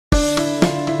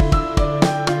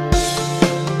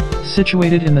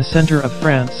Situated in the center of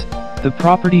France, the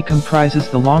property comprises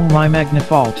the long Limagne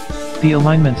fault, the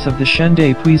alignments of the Chaîne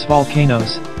des Puys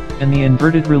volcanoes, and the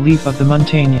inverted relief of the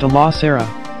Montagne de la Serre.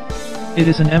 It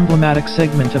is an emblematic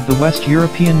segment of the West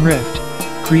European Rift,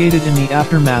 created in the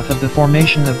aftermath of the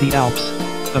formation of the Alps,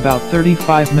 about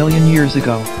 35 million years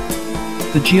ago.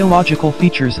 The geological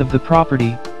features of the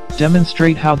property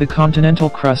demonstrate how the continental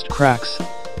crust cracks,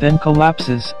 then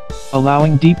collapses,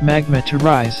 allowing deep magma to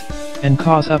rise, and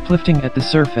cause uplifting at the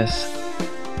surface.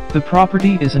 The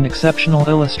property is an exceptional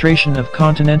illustration of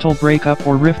continental breakup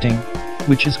or rifting,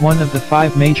 which is one of the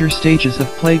 5 major stages of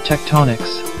plate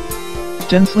tectonics.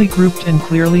 Densely grouped and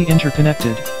clearly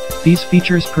interconnected, these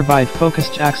features provide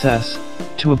focused access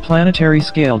to a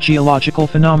planetary-scale geological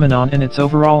phenomenon and its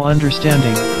overall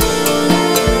understanding.